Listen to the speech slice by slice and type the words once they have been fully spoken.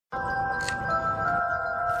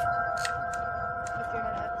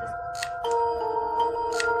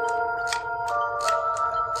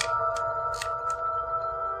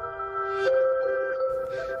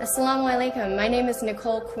Assalamu alaikum. My name is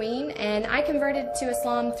Nicole Queen and I converted to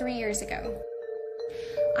Islam 3 years ago.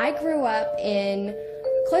 I grew up in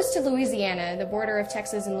close to Louisiana, the border of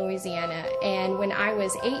Texas and Louisiana, and when I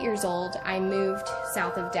was 8 years old I moved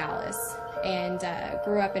south of Dallas and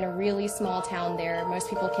grew up in a really small town there. Most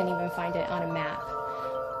people can't even find it on a map.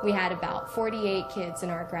 We had about 48 kids in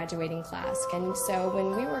our graduating class, and so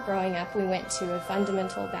when we were growing up we went to a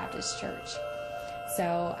fundamental Baptist church.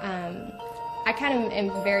 So I kind of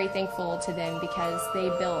am very thankful to them because they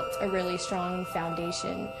built a really strong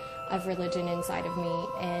foundation of religion inside of me.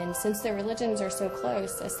 And since the religions are so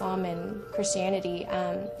close, Islam and Christianity,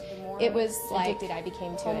 it was like addicted I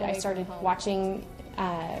became to it. I started watching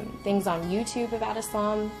things on YouTube about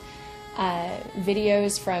Islam,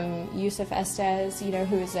 videos from Yusuf Estes, you know,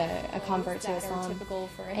 who is a convert to Islam, typical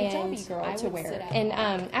for a hijabi girl to wear. And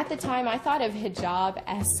at the time I thought of hijab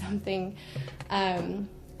as something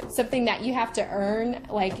something that you have to earn,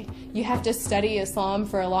 like you have to study Islam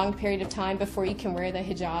for a long period of time before you can wear the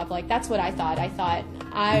hijab. Like that's what I thought. I thought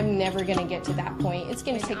I'm never going to get to that point. It's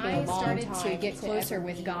going to take me a long time. I started to get closer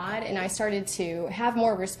with God, and I started to have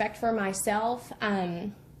more respect for myself.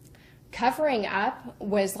 Covering up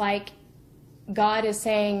was like God is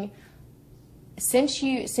saying, since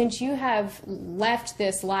you have left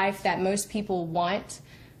this life that most people want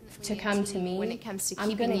to come to me, when it comes to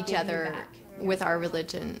keeping each other with our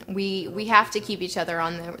religion, we have to keep each other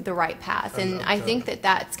on the right path. And I think that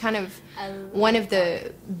that's kind of one of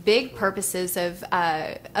the big purposes of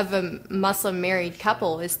a Muslim married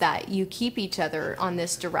couple, is that you keep each other on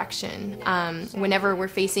this direction whenever we're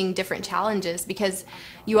facing different challenges, because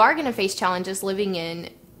you are going to face challenges living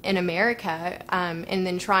in America and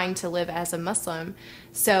then trying to live as a Muslim.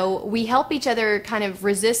 So we help each other kind of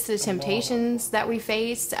resist the temptations that we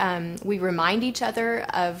face. We remind each other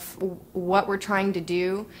of what we're trying to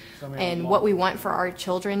do and what we want for our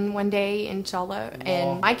children one day, inshallah.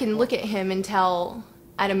 And I can look at him and tell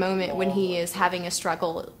at a moment when he is having a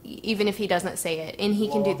struggle, even if he doesn't say it, and he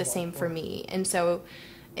can do the same for me. And so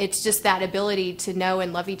it's just that ability to know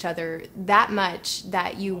and love each other that much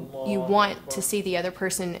that you want to see the other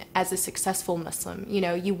person as a successful Muslim. You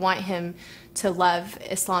know, you want him to love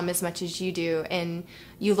Islam as much as you do, and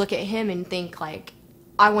you look at him and think like,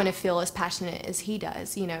 I want to feel as passionate as he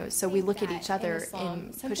does, you know. So we look at each other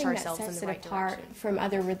and push ourselves in the right direction. Apart from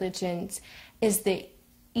other religions is the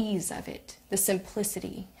ease of it, the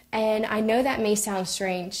simplicity. And I know that may sound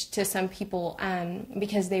strange to some people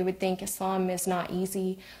because they would think Islam is not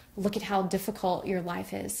easy. Look at how difficult your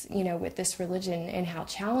life is, you know, with this religion, and how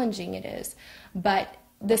challenging it is. But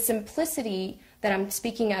the simplicity that I'm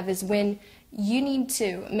speaking of is when you need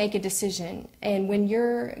to make a decision, and when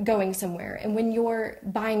you're going somewhere, and when you're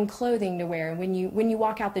buying clothing to wear, and when you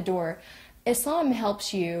walk out the door. Islam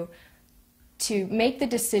helps you to make the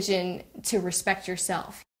decision to respect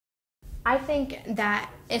yourself. I think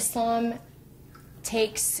that Islam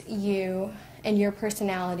takes you and your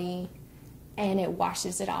personality and it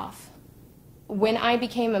washes it off. When I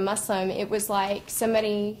became a Muslim, it was like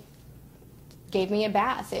somebody gave me a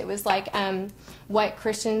bath. It was like what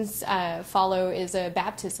Christians follow is a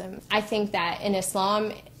baptism. I think that in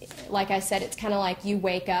Islam, like I said, it's kind of like you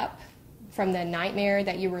wake up from the nightmare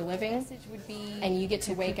that you were living, and you get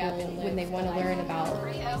to wake up and when they want to learn about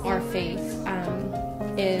our faith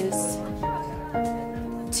is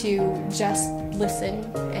to just listen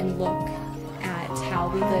and look at how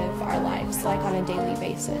we live our lives, like on a daily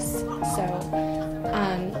basis. So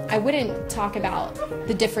I wouldn't talk about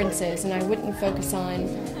the differences, and I wouldn't focus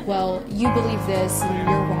on, well, you believe this and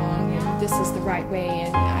you're wrong and this is the right way,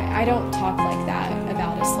 and I don't talk like that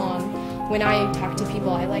about Islam. When I talk to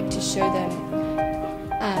people, I like to show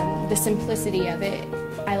them the simplicity of it.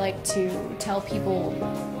 I like to tell people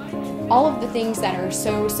all of the things that are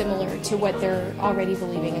so similar to what they're already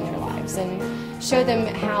believing in their lives, and show them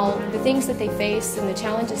how the things that they face and the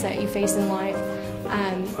challenges that you face in life,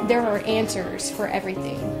 there are answers for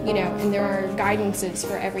everything, you know, and there are guidances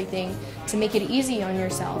for everything to make it easy on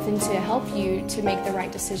yourself and to help you to make the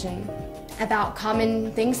right decision about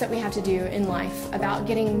common things that we have to do in life, about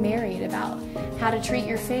getting married, about how to treat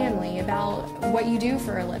your family, about what you do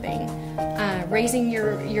for a living, raising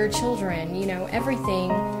your children, you know, everything.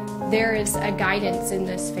 There is a guidance in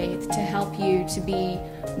this faith to help you to be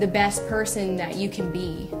the best person that you can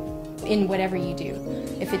be in whatever you do.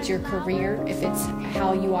 If it's your career, if it's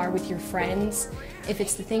how you are with your friends, if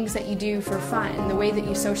it's the things that you do for fun, the way that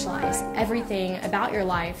you socialize, everything about your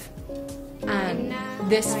life,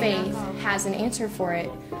 this faith has an answer for it,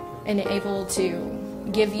 and able to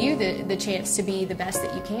give you the chance to be the best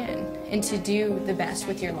that you can, and to do the best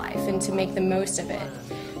with your life, and to make the most of it.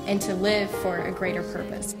 and to live for a greater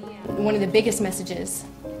purpose. One of the biggest messages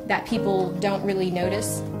that people don't really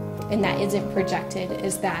notice and that isn't projected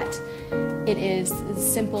is that it is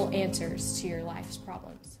simple answers to your life's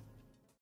problems.